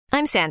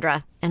I'm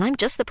Sandra, and I'm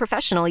just the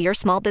professional your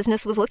small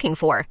business was looking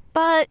for.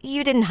 But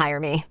you didn't hire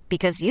me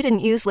because you didn't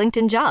use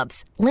LinkedIn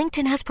Jobs.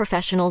 LinkedIn has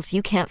professionals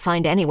you can't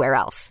find anywhere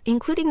else,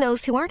 including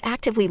those who aren't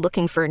actively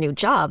looking for a new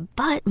job,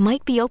 but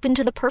might be open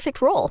to the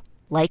perfect role,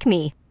 like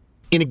me.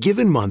 In a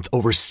given month,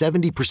 over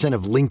 70%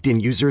 of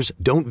LinkedIn users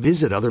don't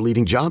visit other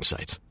leading job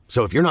sites.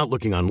 So if you're not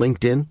looking on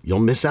LinkedIn, you'll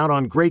miss out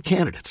on great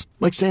candidates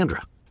like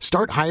Sandra.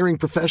 Start hiring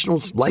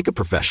professionals like a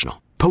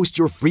professional. Post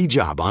your free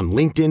job on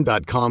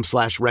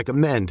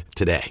linkedin.com/recommend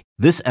today.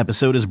 This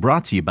episode is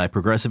brought to you by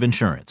Progressive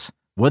Insurance.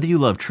 Whether you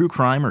love true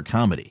crime or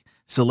comedy,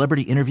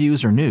 celebrity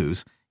interviews or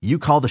news, you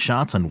call the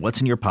shots on what's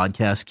in your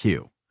podcast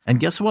queue. And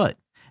guess what?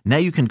 Now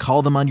you can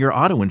call them on your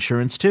auto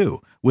insurance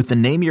too with the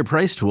Name Your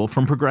Price tool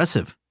from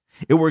Progressive.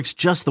 It works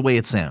just the way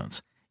it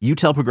sounds. You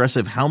tell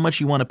Progressive how much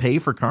you want to pay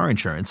for car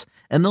insurance,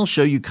 and they'll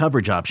show you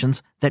coverage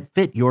options that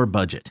fit your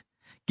budget.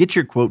 Get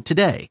your quote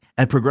today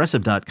at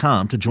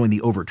Progressive.com to join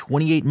the over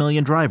 28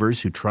 million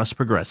drivers who trust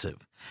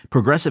Progressive.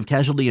 Progressive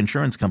Casualty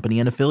Insurance Company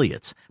and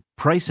Affiliates.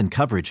 Price and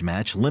coverage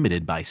match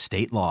limited by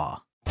state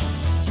law.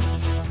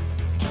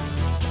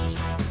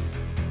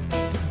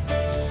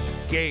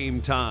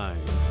 Game time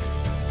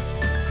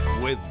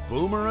with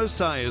Boomer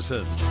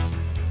Esiason.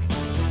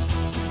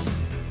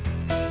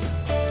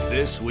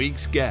 This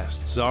week's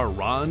guests are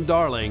Ron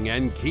Darling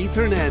and Keith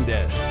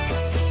Hernandez.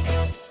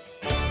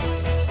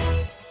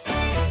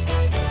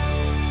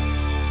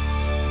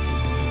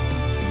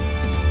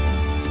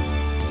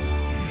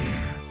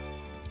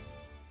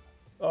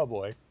 Oh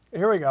boy.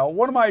 Here we go.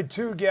 One of my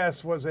two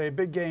guests was a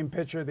big game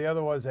pitcher. The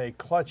other was a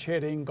clutch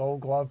hitting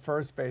Gold Glove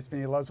first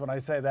baseman. He loves when I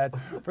say that.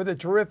 For the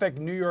terrific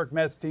New York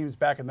Mets teams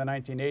back in the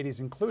 1980s,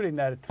 including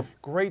that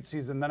great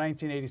season, the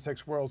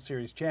 1986 World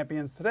Series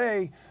champions.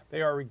 Today,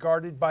 they are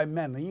regarded by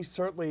many,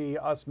 certainly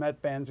us Met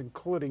fans,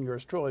 including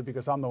yours truly,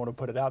 because I'm the one who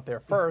put it out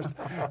there first,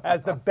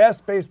 as the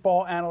best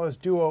baseball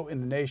analyst duo in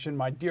the nation.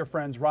 My dear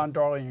friends, Ron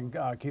Darling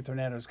and Keith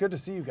Hernandez. Good to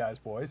see you guys,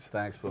 boys.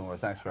 Thanks, Boomer.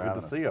 Thanks for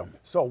having us. Good to see you.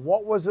 So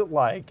what was it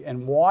like,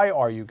 and why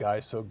are you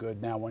guys so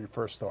good now when you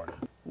first started?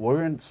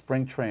 We're in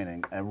spring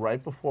training, and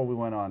right before we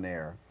went on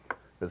air, it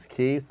was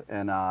Keith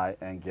and I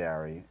and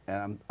Gary,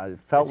 and I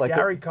felt like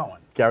Gary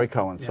Cohen. Gary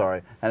Cohen,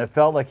 sorry. And it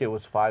felt like it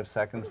was 5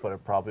 seconds, but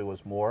it probably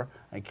was more.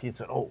 And Keith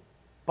said, "Oh,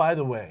 by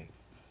the way,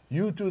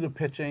 you do the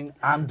pitching,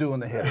 I'm doing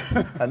the hitting."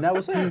 And that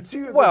was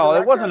it. Well,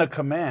 it wasn't a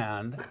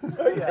command.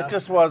 It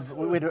just was,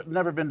 we'd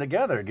never been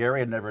together. Gary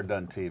had never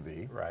done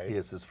TV. Right. He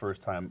is his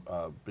first time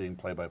being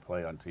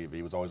play-by-play on TV.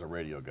 He was always a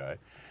radio guy.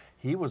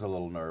 He was a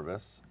little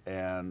nervous,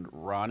 and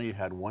Ronnie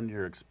had 1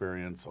 year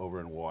experience over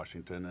in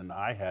Washington, and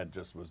I had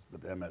just was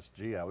with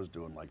MSG. I was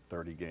doing like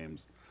 30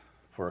 games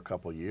for a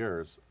couple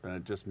years, and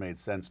it just made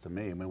sense to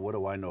me. I mean, what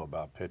do I know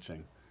about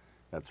pitching?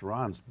 That's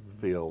Ron's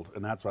field,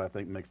 and that's what I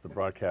think makes the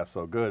broadcast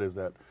so good, is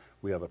that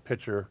we have a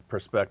pitcher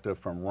perspective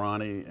from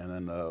Ronnie, and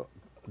then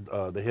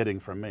the hitting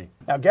from me.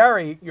 Now,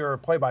 Gary, your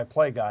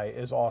play-by-play guy,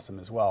 is awesome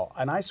as well,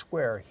 and I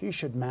swear he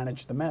should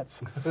manage the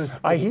Mets.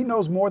 He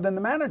knows more than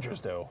the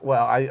managers do.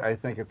 Well, I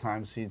think at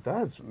times he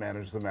does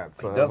manage the Mets.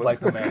 He does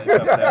like to manage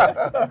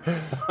up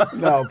there.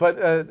 No, but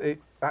I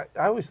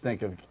always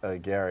think of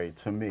Gary,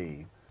 to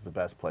me, the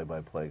best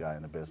play-by-play guy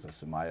in the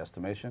business in my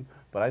estimation.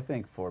 But I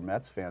think for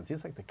Mets fans,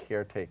 he's like the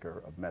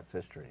caretaker of Mets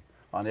history.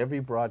 On every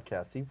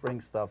broadcast, he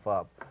brings stuff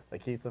up.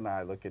 Like Keith and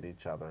I look at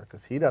each other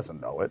because he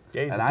doesn't know it,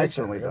 Yeah, he's and a I dictionary.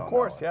 certainly don't. Of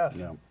course, know yes.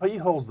 Yeah. But he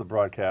holds the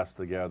broadcast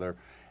together,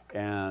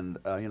 and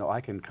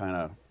I can kind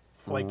of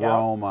Flake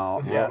roam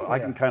out. Yes, I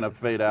can kind of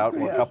fade out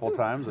a couple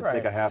times and Right.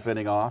 take a half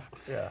inning off.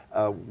 Yeah.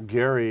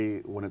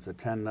 Gary, when it's a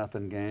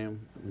 10-0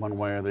 game, one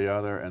way or the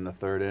other, in the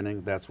third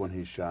inning, that's when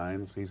he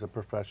shines. He's a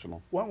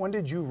professional. When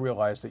did you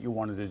realize that you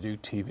wanted to do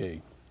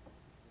TV?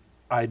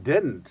 I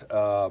didn't.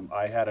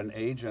 I had an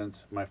agent.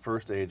 My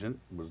first agent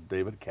was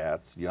David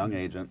Katz, young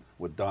agent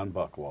with Don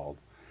Buchwald,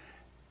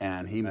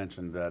 and he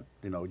mentioned that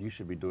you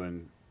should be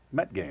doing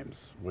Met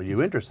games. Were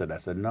you interested? I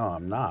said no,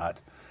 I'm not.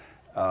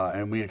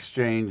 And we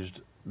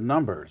exchanged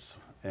numbers,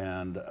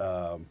 and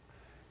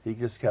he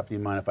just kept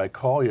in mind, if I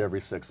call you every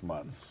 6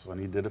 months, and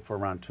he did it for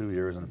around 2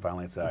 years, and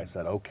finally I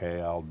said,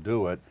 okay, I'll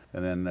do it.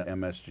 And then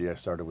MSG, I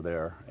started with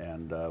there,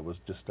 and was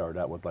just started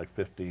out with like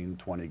 15,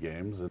 20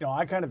 games.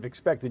 I kind of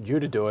expected you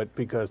to do it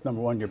because,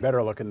 number one, you're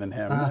better looking than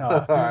him. I don't know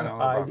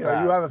about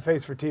that. You have a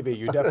face for TV.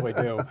 You definitely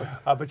do.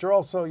 But you're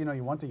also,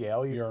 you went to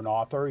Yale. You're an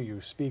author. You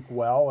speak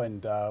well.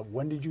 And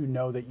when did you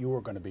know that you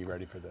were going to be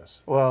ready for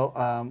this? Well,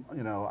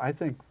 I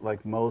think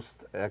like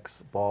most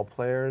ex-ball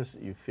players,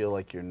 you feel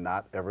like you're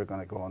not ever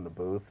going to go in the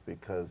booth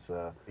because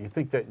you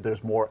think that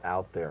there's more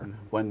out there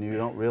when you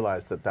don't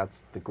realize that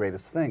that's the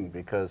greatest thing,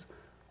 because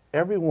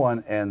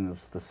everyone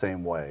ends the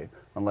same way,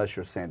 unless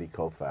you're Sandy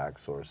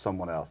Koufax or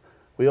someone else.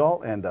 We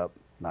all end up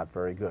not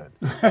very good.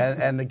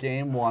 And the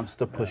game wants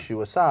to push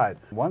you aside.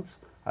 Once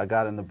I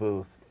got in the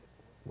booth,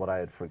 what I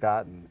had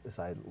forgotten is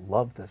I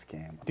love this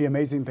game. The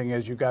amazing thing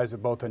is you guys are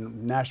both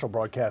national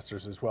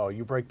broadcasters as well.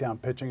 You break down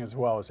pitching as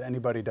well as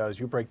anybody does.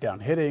 You break down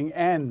hitting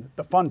and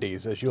the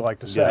fundies, as you like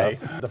to say,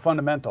 the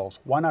fundamentals.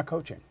 Why not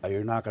coaching?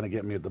 You're not going to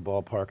get me at the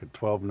ballpark at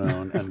 12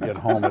 noon and get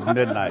home at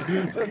midnight.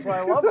 That's why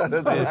I love it.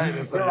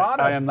 You're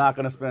honest. I am not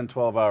going to spend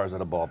 12 hours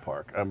at a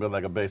ballpark. I'm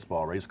like a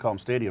baseball. We used to call them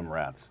stadium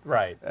rats.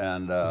 Right.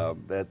 And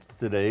that's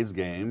today's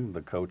game.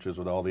 The coaches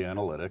with all the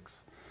analytics,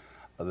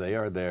 they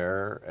are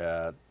there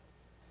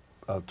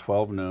at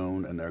 12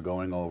 noon, and they're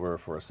going over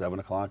for a 7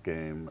 o'clock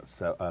game.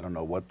 I don't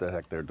know what the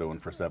heck they're doing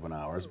for 7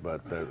 hours,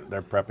 but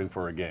they're prepping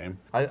for a game.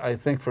 I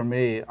think for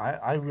me,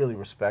 I really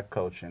respect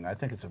coaching. I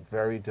think it's a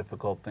very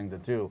difficult thing to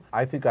do.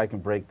 I think I can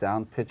break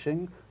down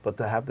pitching, but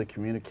to have the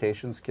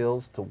communication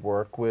skills to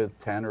work with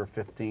 10 or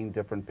 15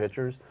 different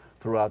pitchers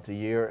throughout the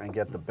year and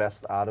get the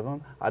best out of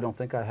them, I don't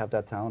think I have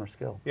that talent or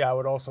skill. Yeah, I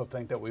would also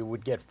think that we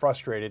would get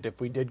frustrated if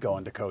we did go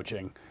into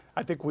coaching.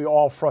 I think we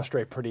all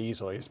frustrate pretty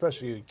easily,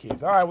 especially you,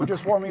 Keith. All right, we're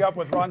just warming up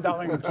with Ron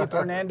Darling and Keith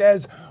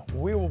Hernandez.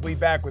 We will be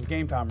back with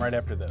Game Time right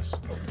after this.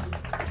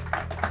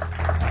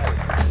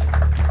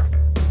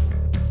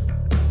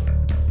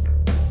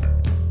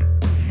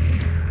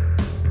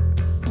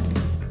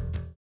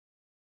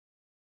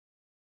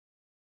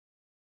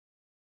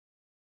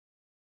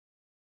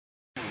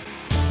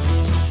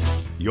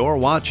 You're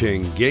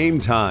watching Game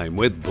Time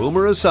with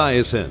Boomer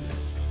Esiason.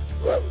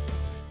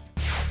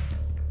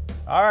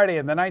 Alrighty,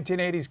 in the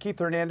 1980s, Keith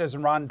Hernandez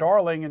and Ron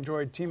Darling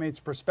enjoyed teammates'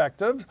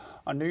 perspectives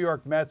on New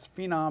York Mets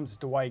phenoms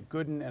Dwight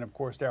Gooden and, of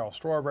course, Darryl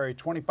Strawberry.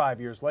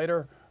 25 years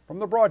later, from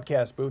the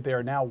broadcast booth, they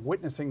are now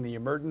witnessing the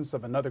emergence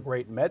of another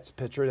great Mets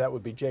pitcher. That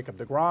would be Jacob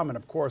deGrom, and,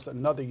 of course,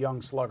 another young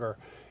slugger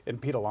in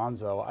Pete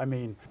Alonso. I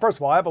mean, first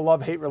of all, I have a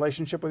love-hate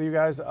relationship with you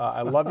guys.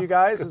 I love you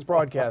guys as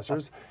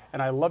broadcasters,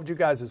 and I loved you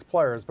guys as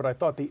players, but I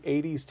thought the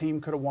 80s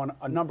team could have won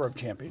a number of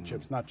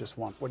championships, not just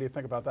one. What do you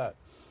think about that?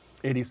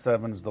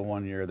 87 is the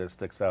one year that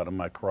sticks out in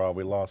my craw.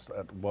 We lost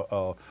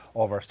all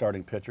of our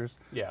starting pitchers.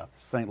 Yeah.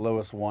 St.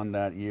 Louis won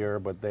that year,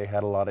 but they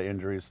had a lot of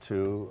injuries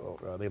too.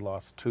 They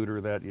lost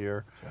Tudor that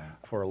year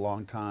for a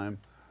long time.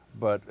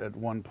 But at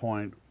one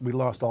point, we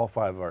lost all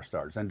 5 of our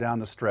starters. And down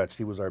the stretch,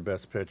 he was our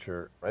best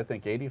pitcher. I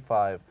think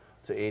 85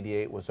 to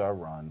 88 was our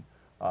run.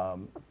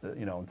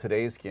 You know, in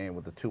today's game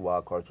with the 2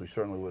 wild cards, we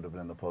certainly would have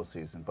been in the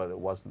postseason, but it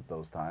wasn't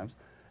those times.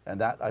 And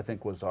that, I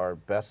think, was our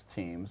best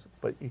teams.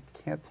 But you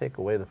can't take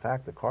away the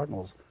fact the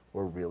Cardinals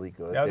were really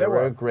good. Yeah, they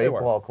were a great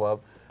ball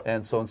club.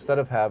 And so instead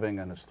of having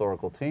an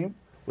historical team,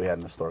 we had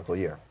an historical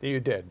year.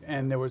 You did.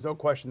 And there was no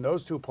question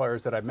those 2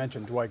 players that I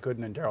mentioned, Dwight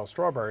Gooden and Darryl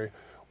Strawberry,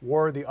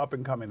 were the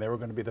up-and-coming. They were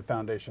going to be the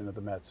foundation of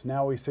the Mets.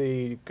 Now we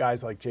see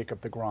guys like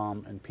Jacob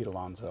deGrom and Pete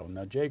Alonso.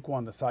 Now, Jake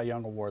won the Cy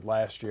Young Award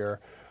last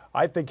year.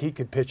 I think he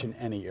could pitch in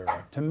any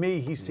era. To me,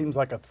 he seems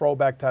like a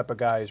throwback type of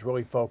guy. He's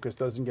really focused,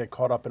 doesn't get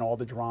caught up in all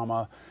the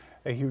drama.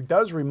 He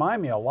does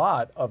remind me a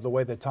lot of the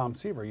way that Tom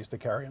Seaver used to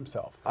carry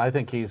himself. I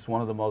think he's one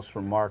of the most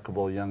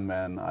remarkable young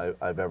men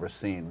I've ever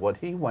seen. What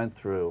he went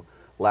through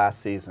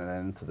last season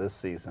and into this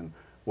season,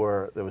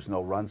 where there was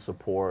no run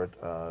support,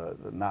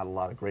 not a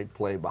lot of great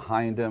play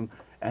behind him,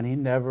 and he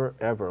never,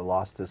 ever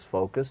lost his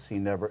focus. He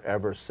never,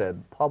 ever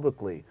said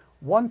publicly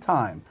one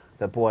time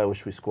that, boy, I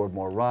wish we scored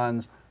more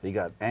runs. He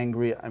got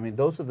angry. I mean,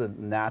 those are the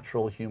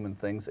natural human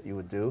things that you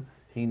would do.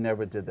 He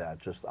never did that,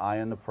 just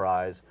eye on the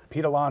prize.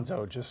 Pete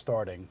Alonso just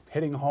starting,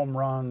 hitting home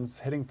runs,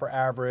 hitting for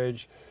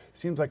average.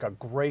 Seems like a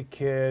great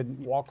kid,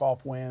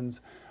 walk-off wins.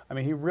 I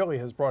mean, he really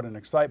has brought an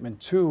excitement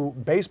to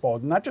baseball,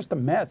 not just the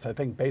Mets, I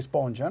think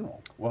baseball in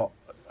general. Well,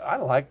 I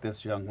like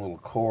this young little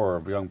core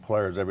of young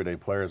players, everyday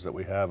players that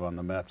we have on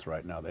the Mets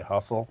right now. They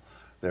hustle,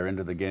 they're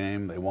into the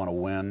game, they want to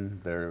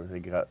win,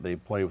 they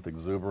play with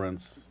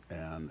exuberance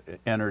and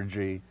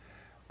energy.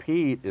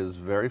 Pete is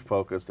very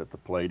focused at the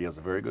plate. He has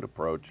a very good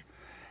approach.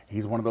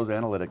 He's one of those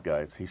analytic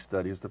guys. He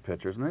studies the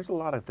pitchers, and there's a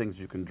lot of things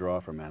you can draw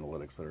from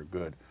analytics that are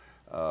good.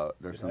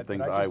 There's some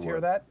things I just hear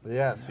that?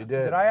 Yes, you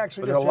did. Did I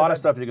actually But just there's a lot hear of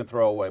stuff you can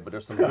throw away, but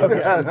there's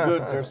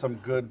some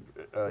good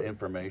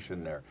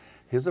information there.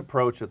 His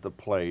approach at the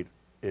plate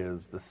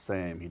is the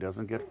same. He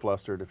doesn't get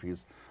flustered if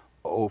he's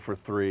 0 for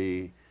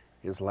 3.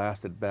 His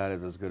last at bat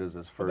is as good as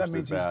his first at bat. That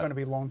means he's going to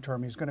be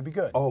long-term. He's going to be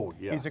good. Oh,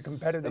 yes. He's a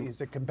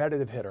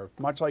competitive hitter,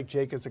 much like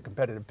Jake is a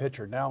competitive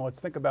pitcher. Now, let's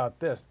think about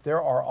this. There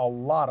are a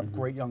lot of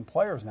great young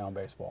players now in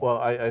baseball. Well,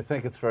 I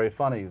think it's very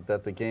funny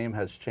that the game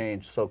has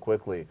changed so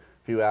quickly.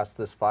 If you asked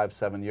this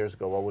 5-7 years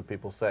ago, what would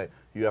people say?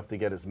 You have to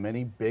get as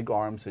many big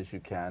arms as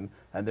you can,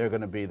 and they're going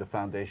to be the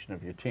foundation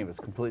of your team. It's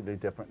completely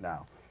different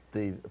now.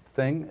 The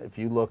thing, if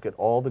you look at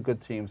all the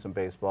good teams in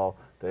baseball,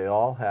 they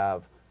all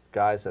have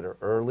guys that are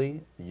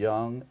early,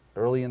 young,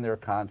 early in their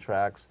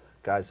contracts,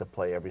 guys that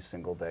play every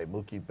single day,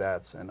 Mookie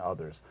Betts and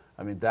others.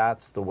 I mean,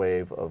 that's the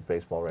wave of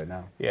baseball right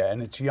now. Yeah,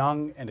 and it's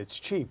young and it's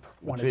cheap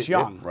when it's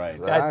young. Right.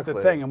 That's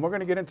the thing. And we're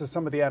going to get into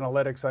some of the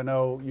analytics. I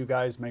know you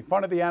guys make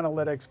fun of the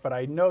analytics, but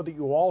I know that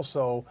you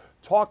also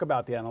talk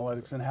about the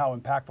analytics and how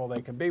impactful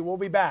they can be. We'll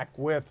be back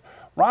with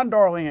Ron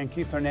Darling and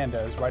Keith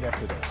Hernandez right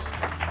after this.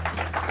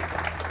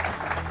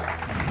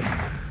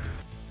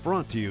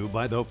 Brought to you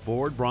by the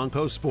Ford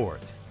Bronco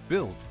Sport.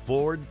 Built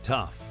Ford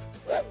tough.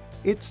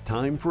 It's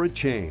time for a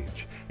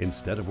change.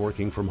 Instead of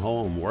working from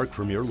home, work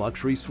from your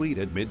luxury suite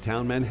at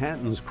Midtown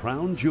Manhattan's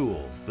crown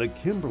jewel, the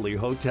Kimberly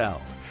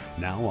Hotel.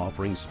 Now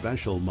offering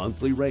special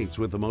monthly rates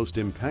with the most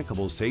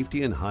impeccable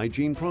safety and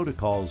hygiene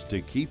protocols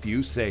to keep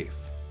you safe.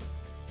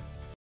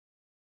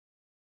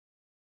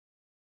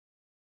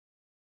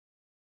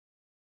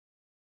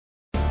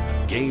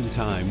 Game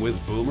Time with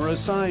Boomer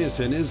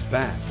Esiason is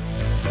back.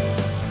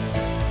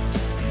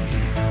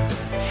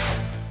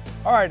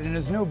 All right, in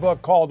his new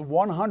book called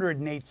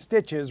 108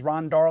 Stitches,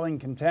 Ron Darling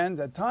contends,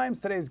 at times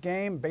today's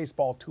game,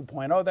 baseball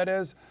 2.0 that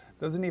is,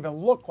 doesn't even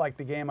look like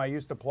the game I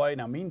used to play.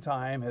 Now,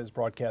 meantime, his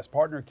broadcast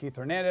partner, Keith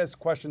Hernandez,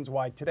 questions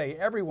why today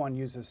everyone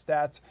uses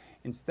stats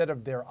instead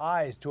of their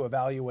eyes to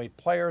evaluate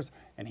players,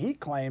 and he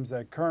claims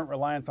that current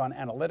reliance on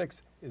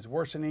analytics is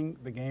worsening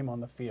the game on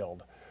the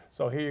field.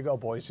 So here you go,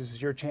 boys. This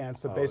is your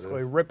chance to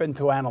basically rip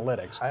into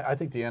analytics. I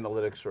think the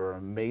analytics are an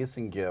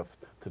amazing gift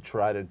to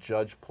try to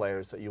judge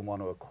players that you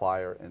want to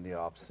acquire in the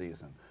off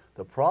season.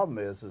 The problem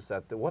is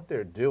that what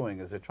they're doing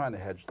is they're trying to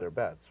hedge their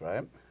bets,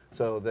 right?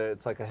 So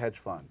it's like a hedge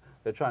fund.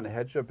 They're trying to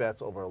hedge their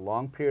bets over a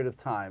long period of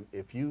time.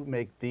 If you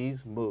make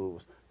these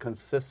moves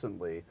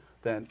consistently,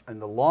 then in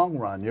the long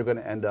run, you're going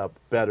to end up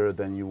better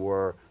than you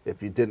were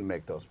if you didn't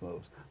make those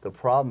moves. The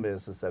problem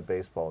is that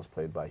baseball is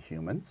played by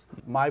humans.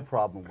 My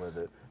problem with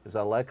it is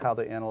I like how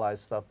they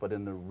analyze stuff, but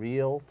in the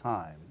real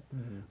time,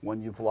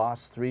 when you've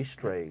lost 3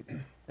 straight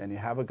and you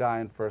have a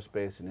guy in first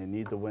base and you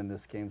need to win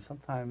this game,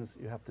 sometimes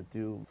you have to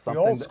do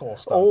something.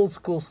 Old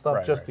school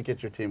stuff just to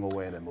get your team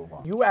away and then move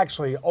on. You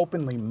actually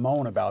openly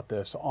moan about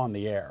this on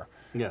the air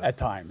at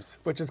times,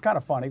 which is kind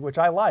of funny, which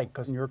I like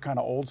because you're kind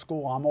of old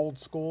school, I'm old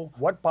school.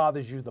 What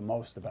bothers you the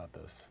most about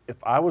this? If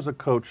I was a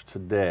coach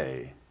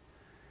today,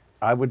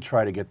 I would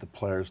try to get the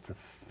players to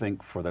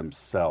think for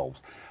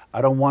themselves. I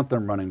don't want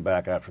them running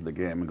back after the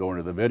game and going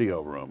to the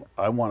video room.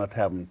 I want to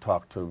have them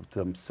talk to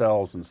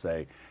themselves and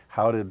say,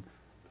 how did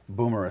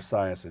Boomer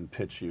Esiason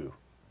pitch you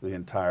the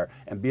entire,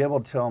 and be able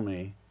to tell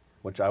me,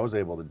 which I was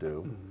able to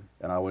do,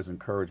 and I always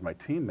encourage my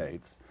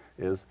teammates,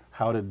 is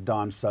how did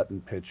Don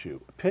Sutton pitch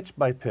you? Pitch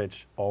by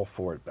pitch, all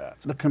 4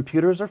 at-bats. The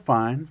computers are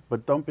fine,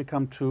 but don't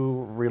become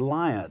too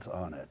reliant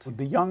on it.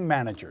 The young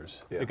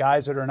managers, the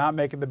guys that are not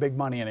making the big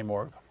money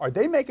anymore, are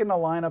they making the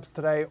lineups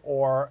today,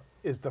 or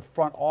is the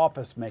front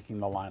office making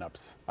the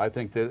lineups? I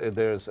think that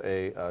there's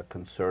a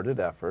concerted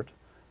effort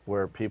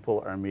where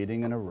people are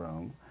meeting in a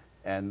room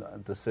and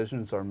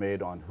decisions are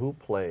made on who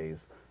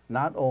plays,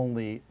 not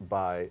only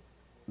by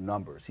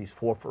numbers. He's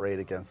 4 for 8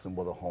 against them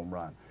with a home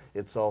run.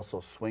 It's also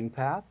swing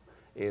path,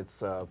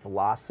 it's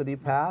velocity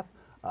path,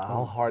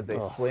 how hard they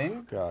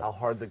swing, how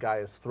hard the guy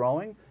is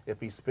throwing, if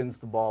he spins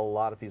the ball a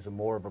lot, if he's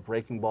more of a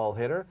breaking ball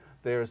hitter.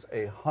 There's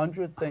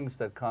 100 things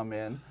that come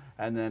in,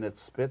 and then it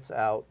spits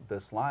out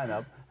this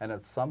lineup, and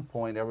at some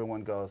point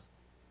everyone goes,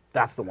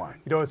 that's the one.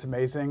 You know what's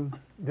amazing?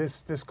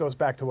 This goes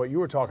back to what you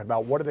were talking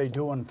about. What are they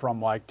doing from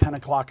like 10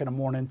 o'clock in the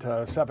morning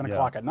to 7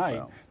 o'clock at night?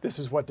 Well. This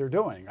is what they're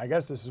doing. I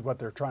guess this is what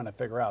they're trying to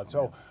figure out.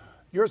 So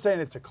you're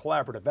saying it's a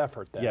collaborative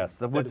effort then? Yes,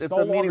 it's no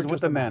meetings longer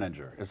with the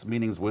manager. It's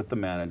meetings with the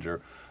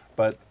manager,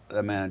 but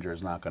the manager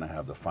is not going to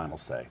have the final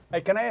say.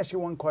 Hey, can I ask you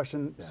one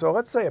question? Yeah. So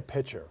let's say a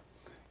pitcher,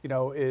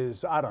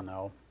 is, I don't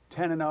know,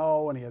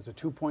 10-0, and he has a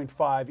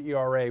 2.5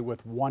 ERA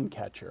with 1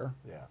 catcher,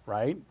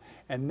 right?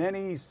 And then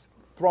he's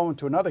thrown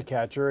to another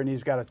catcher, and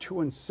he's got a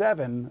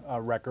 2-7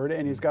 record,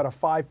 and he's got a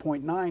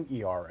 5.9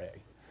 ERA.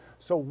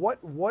 So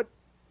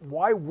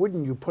why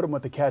wouldn't you put him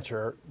with the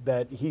catcher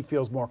that he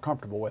feels more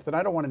comfortable with? And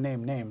I don't want to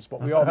name names,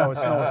 but we all know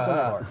it's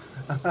Noah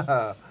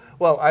Syndergaard.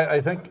 Well,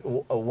 I think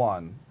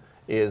one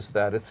is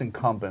that it's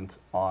incumbent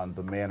on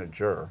the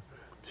manager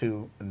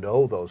to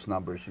know those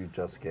numbers you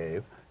just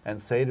gave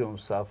and say to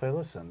himself, hey,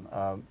 listen,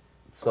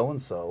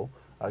 so-and-so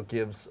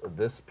gives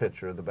this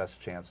pitcher the best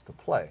chance to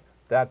play.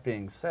 That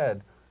being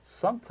said,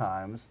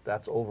 sometimes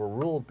that's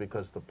overruled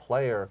because the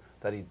player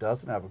that he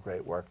doesn't have a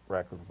great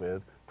record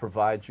with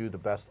provides you the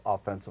best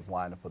offensive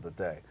lineup of the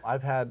day.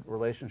 I've had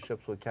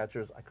relationships with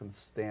catchers, I couldn't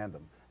stand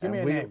them. Give me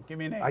a name. Give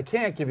me a name. I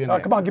can't give you a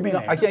name. Come on, give me a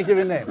name. I can't give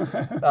you a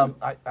name.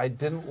 I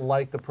didn't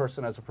like the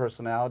person as a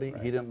personality.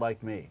 Right. He didn't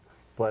like me.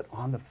 But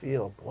on the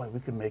field, boy, we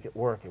could make it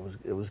work.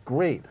 It was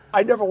great.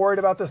 I never worried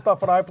about this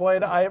stuff when I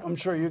played. I'm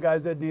sure you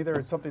guys didn't either.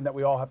 It's something that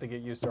we all have to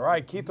get used to. All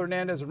right, Keith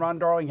Hernandez and Ron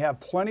Darling have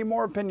plenty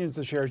more opinions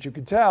to share, as you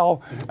can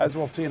tell, as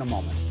we'll see in a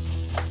moment.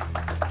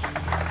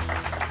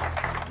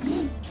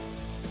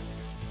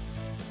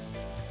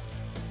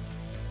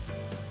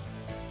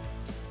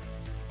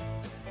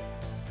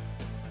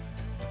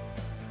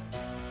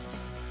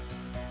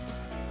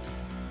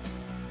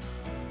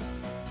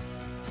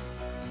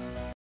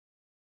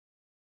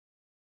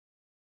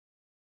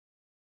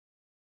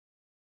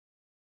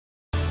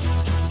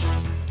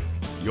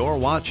 You're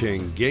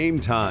watching Game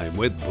Time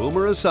with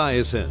Boomer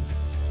Esiason.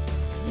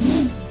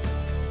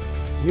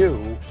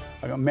 You,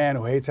 a man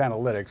who hates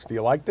analytics, do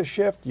you like the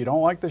shift? You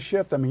don't like the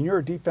shift? I mean, you're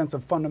a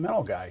defensive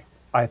fundamental guy.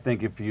 I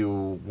think if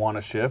you want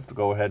to shift,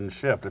 go ahead and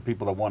shift. If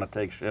people that want to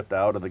take shift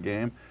out of the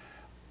game,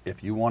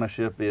 if you want to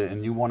shift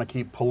and you want to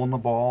keep pulling the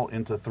ball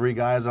into 3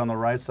 guys on the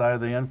right side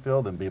of the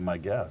infield, then be my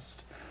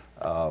guest.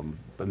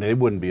 But they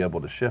wouldn't be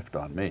able to shift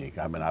on me.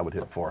 I mean, I would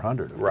hit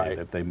 400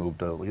 if they moved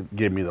to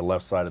give me the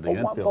left side of the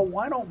infield. But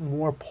why don't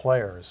more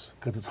players?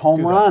 Because it's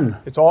home run.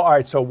 It's all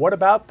right. So what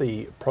about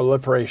the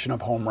proliferation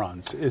of home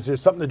runs? Is there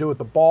something to do with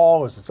the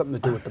ball? Is it something to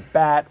do with the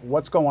bat?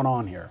 What's going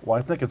on here? Well,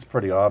 I think it's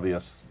pretty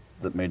obvious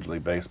that Major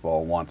League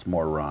Baseball wants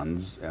more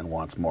runs and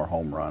wants more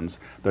home runs.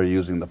 They're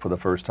using for the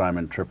first time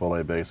in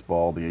AAA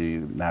baseball, the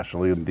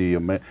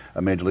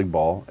Major League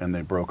Ball, and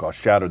they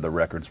shattered the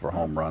records for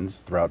home runs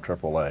throughout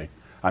AAA.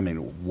 I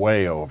mean,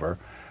 way over.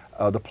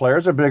 The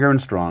players are bigger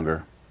and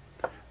stronger.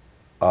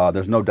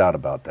 There's no doubt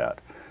about that.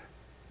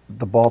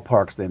 The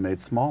ballparks they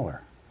made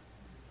smaller.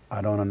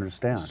 I don't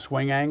understand.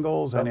 Swing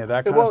angles, any of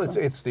that kind of stuff?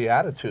 Well, it's the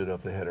attitude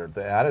of the hitter.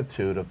 The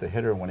attitude of the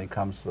hitter when he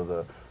comes to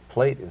the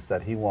plate is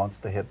that he wants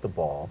to hit the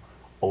ball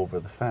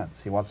over the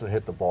fence. He wants to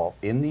hit the ball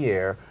in the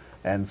air,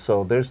 and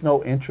so there's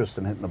no interest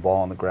in hitting the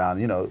ball on the ground.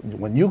 You know,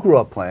 when you grew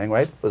up playing,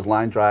 right, it was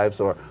line drives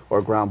or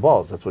ground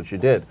balls. That's what you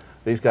did.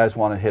 These guys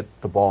want to hit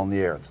the ball in the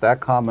air. It's that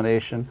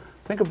combination.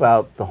 Think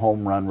about the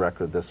home run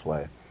record this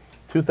way.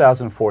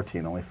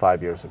 2014, only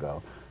 5 years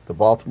ago, the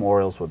Baltimore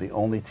Orioles were the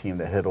only team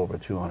that hit over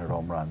 200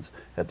 home runs.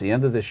 At the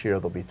end of this year,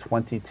 there'll be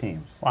 20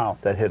 teams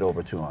that hit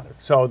over 200.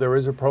 So there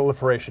is a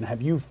proliferation.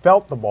 Have you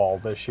felt the ball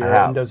this year,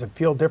 and does it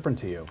feel different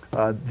to you?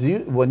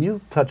 When you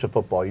touch a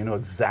football, you know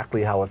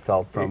exactly how it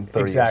felt from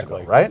 30 years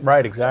ago, right?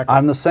 Right, exactly.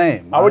 I'm the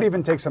same. I would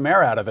even take some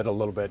air out of it a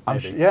little bit.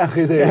 Maybe. There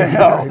you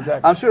go.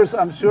 Exactly.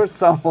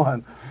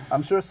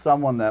 I'm sure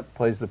someone that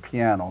plays the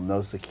piano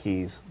knows the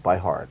keys by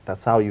heart.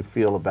 That's how you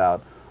feel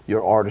about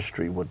your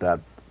artistry with that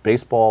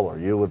baseball or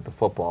you with the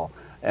football.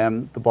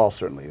 And the ball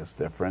certainly is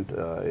different.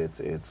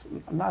 It's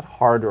not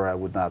harder, I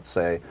would not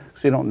say,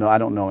 because I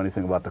don't know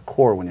anything about the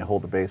core when you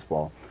hold the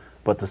baseball,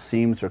 but the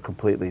seams are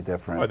completely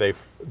different. Are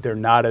they're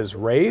not as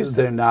raised?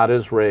 They're not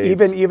as raised.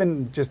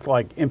 Even just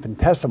like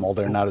infinitesimal,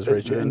 they're not as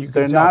raised.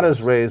 They're not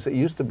as raised. It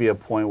used to be a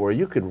point where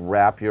you could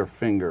wrap your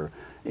finger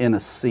in a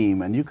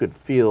seam and you could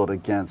feel it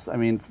against. I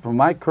mean, for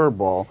my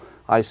curveball,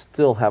 I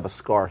still have a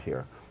scar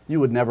here.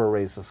 You would never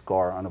raise a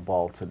scar on a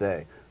ball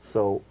today.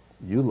 So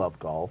you love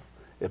golf.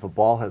 If a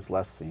ball has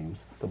less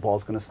seams, the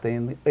ball's going to stay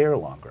in the air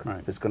longer. Right.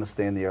 If it's going to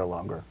stay in the air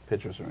longer,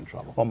 pitchers are in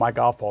trouble. Well, my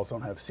golf balls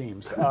don't have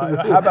seams.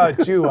 How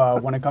about you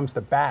when it comes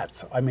to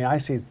bats? I mean, I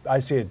see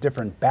a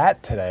different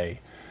bat today.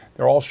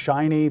 They're all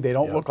shiny. They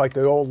don't look like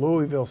the old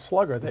Louisville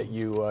Slugger that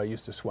you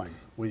used to swing.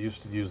 We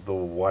used to use the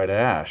white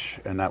ash,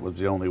 and that was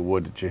the only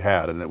wood that you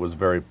had, and it was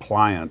very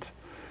pliant.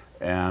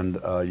 And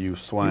you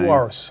swung. You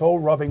are so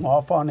rubbing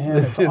off on him.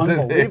 It's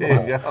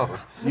unbelievable.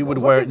 You would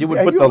wear. You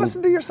would put the.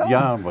 Listen to yourself.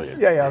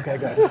 Yeah, okay,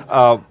 good.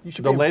 You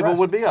should the be label impressed.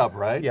 would be up,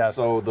 right? Yes.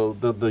 So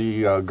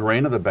the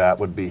grain of the bat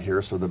would be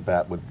here, so the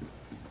bat would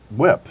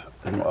whip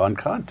on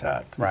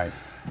contact. Right.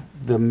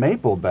 The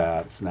maple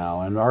bats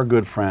now, and our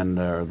good friend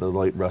there, the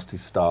late Rusty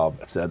Staub,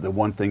 said the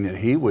one thing that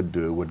he would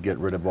do would get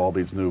rid of all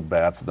these new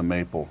bats of the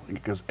maple,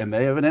 and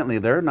they evidently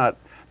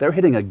they're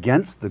hitting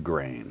against the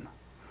grain.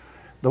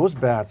 Those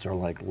bats are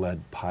like lead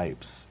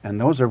pipes,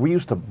 and we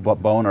used to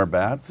bone our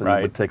bats, and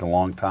it would take a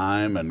long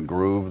time and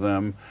groove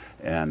them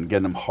and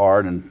get them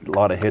hard and a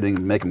lot of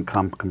hitting, make them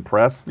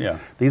compress. Yeah.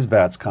 These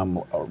bats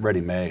come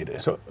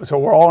ready-made. So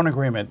we're all in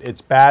agreement.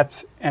 It's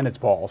bats and it's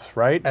balls,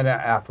 right? And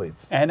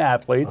athletes. And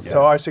athletes. Yes.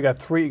 So I actually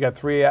got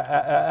three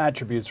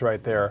attributes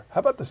right there. How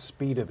about the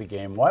speed of the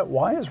game?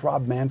 Why does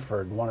Rob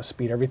Manfred want to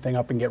speed everything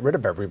up and get rid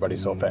of everybody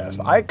so fast?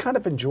 I kind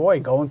of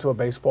enjoy going to a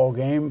baseball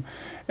game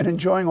and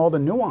enjoying all the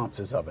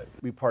nuances of it.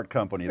 We part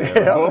company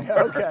there.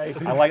 Okay.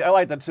 I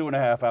like the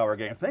 2.5 hour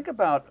game. Think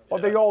about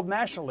the old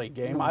National League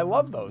game. I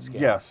love those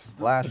games. Yes.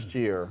 Last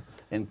year,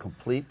 in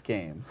complete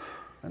games,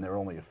 and there were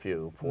only a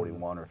few,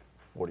 41 or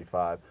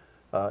 45,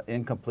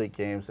 incomplete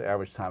games, the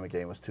average time of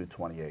game was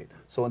 2:28.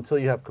 So until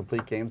you have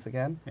complete games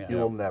again, you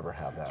will never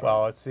have that.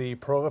 Well, it's the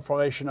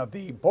proliferation of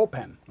the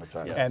bullpen. That's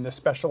right. And the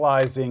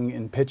specializing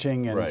in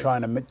pitching and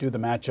trying to do the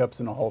matchups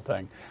and the whole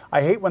thing.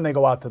 I hate when they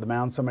go out to the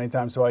mound so many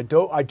times, so I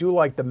do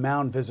like the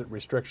mound visit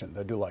restrictions.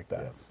 I do like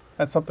that. Yes.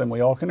 That's something we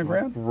all can agree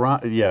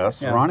on?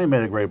 Yes. Yeah. Ronnie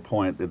made a great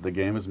point that the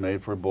game is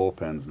made for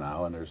bullpens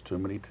now, and there's too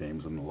many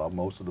teams, and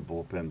most of the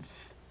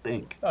bullpens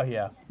stink. Oh,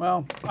 yeah.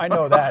 Well, I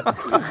know that.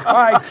 All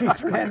right, Keith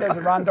Hernandez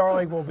and Ron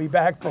Darling will be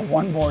back for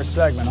one more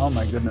segment. Oh,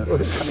 my goodness.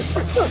 That's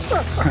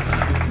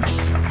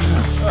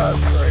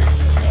great.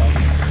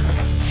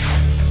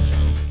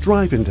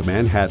 Drive into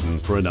Manhattan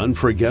for an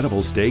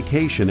unforgettable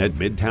staycation at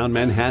Midtown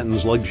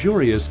Manhattan's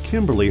luxurious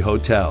Kimberly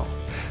Hotel.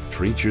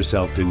 Treat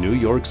yourself to New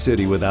York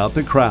City without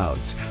the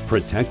crowds,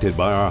 protected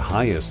by our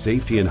highest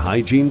safety and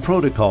hygiene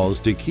protocols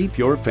to keep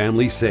your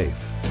family safe.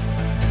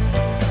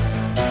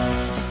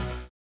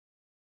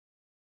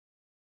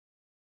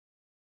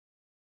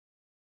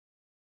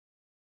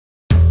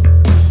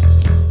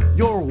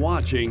 You're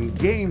watching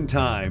Game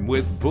Time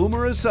with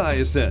Boomer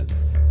Esiason.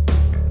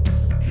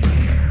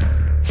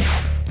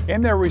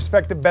 In their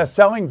respective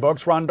best-selling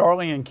books, Ron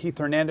Darling and Keith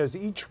Hernandez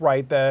each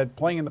write that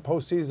playing in the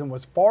postseason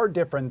was far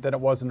different than it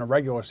was in the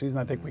regular season.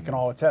 I think we can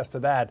all attest to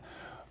that.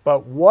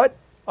 But what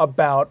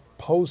about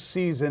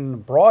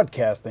postseason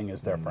broadcasting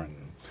is different?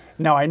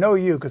 Now, I know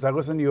you because I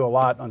listen to you a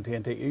lot on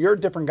TNT. You're a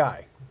different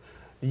guy.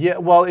 Yeah,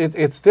 well,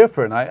 it's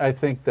different. I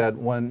think that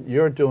when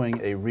you're doing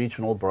a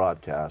regional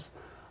broadcast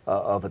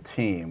of a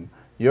team,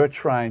 you're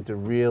trying to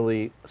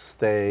really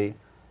stay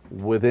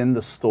within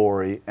the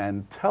story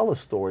and tell a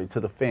story to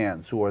the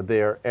fans who are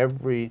there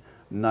every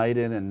night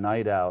in and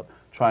night out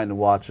trying to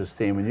watch this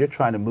team, and you're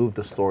trying to move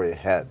the story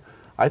ahead.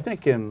 I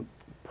think in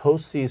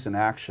postseason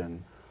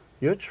action,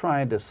 you're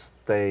trying to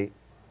stay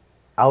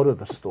out of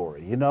the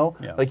story, you know?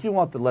 Yeah. Like you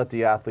want to let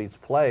the athletes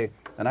play,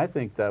 and I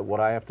think that what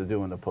I have to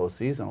do in the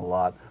postseason a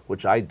lot,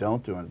 which I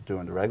don't do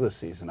during the regular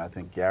season, I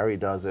think Gary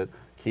does it,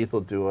 Keith will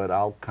do it,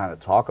 I'll kind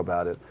of talk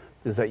about it,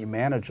 is that you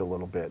manage a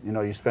little bit. You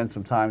know, you spend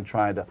some time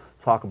trying to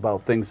talk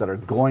about things that are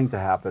going to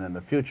happen in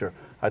the future.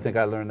 I think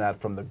I learned that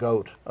from the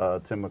GOAT,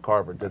 Tim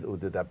McCarver, who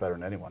did that better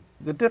than anyone.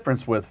 The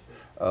difference with,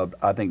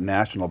 I think,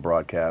 national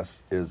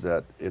broadcasts is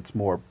that it's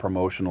more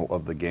promotional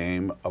of the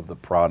game, of the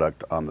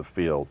product on the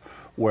field,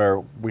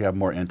 where we have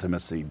more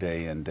intimacy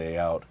day in, day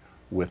out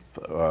with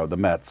the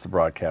Mets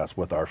broadcast,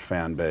 with our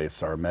fan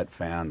base, our Met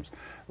fans.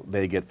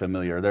 They get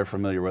familiar. They're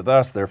familiar with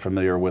us. They're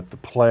familiar with the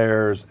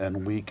players,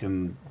 and we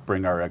can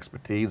bring our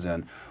expertise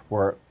in.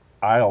 Where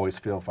I always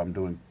feel if I'm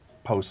doing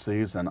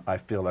postseason, I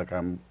feel like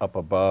I'm up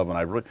above,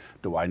 and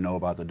do I know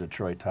about the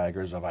Detroit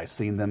Tigers? Have I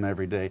seen them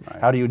every day?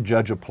 Right. How do you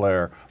judge a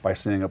player by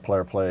seeing a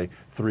player play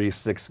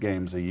 3-6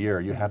 games a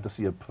year? You have to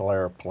see a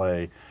player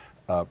play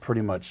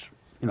pretty much,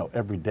 you know,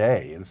 every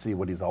day and see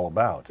what he's all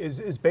about.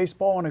 Is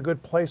baseball in a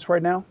good place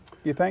right now,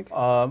 you think?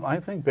 I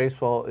think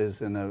baseball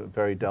is in a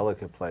very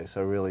delicate place.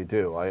 I really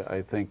do.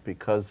 I think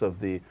because of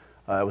the,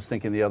 I was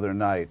thinking the other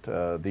night,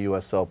 the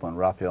U.S. Open,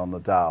 Rafael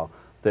Nadal,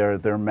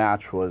 their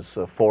match was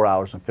 4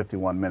 hours and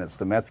 51 minutes.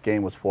 The Mets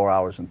game was 4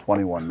 hours and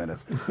 21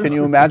 minutes. Can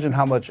you imagine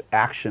how much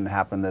action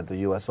happened at the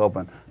U.S.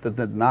 Open that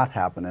did not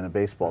happen in a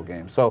baseball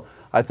game? So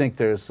I think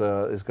there's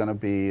going to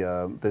be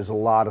there's a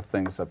lot of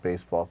things that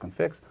baseball can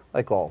fix,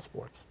 like all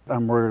sports.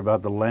 I'm worried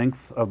about the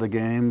length of the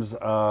games.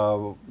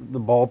 The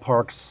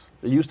ballparks.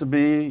 It used to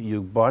be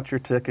you bought your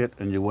ticket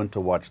and you went to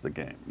watch the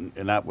game,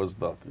 and that was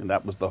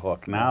the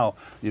hook. Now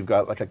you've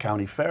got like a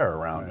county fair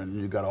around, and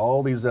you've got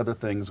all these other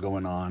things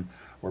going on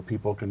where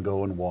people can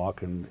go and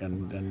walk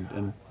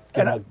and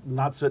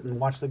not sit and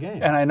watch the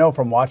game. And I know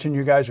from watching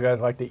you guys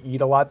like to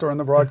eat a lot during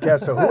the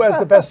broadcast. So who has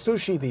the best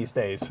sushi these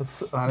days?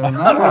 I don't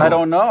know. I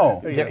don't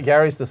know.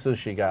 Gary's the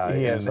sushi guy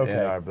in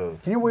our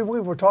booth. You know, we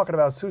were talking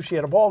about sushi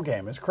at a ball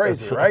game. It's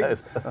crazy, right?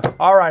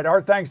 All right. Our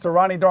thanks to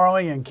Ronnie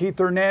Darling and Keith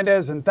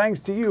Hernandez, and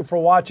thanks to you for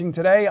watching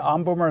today.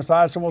 I'm Boomer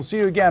Esiason. We'll see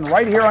you again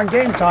right here on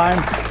Game Time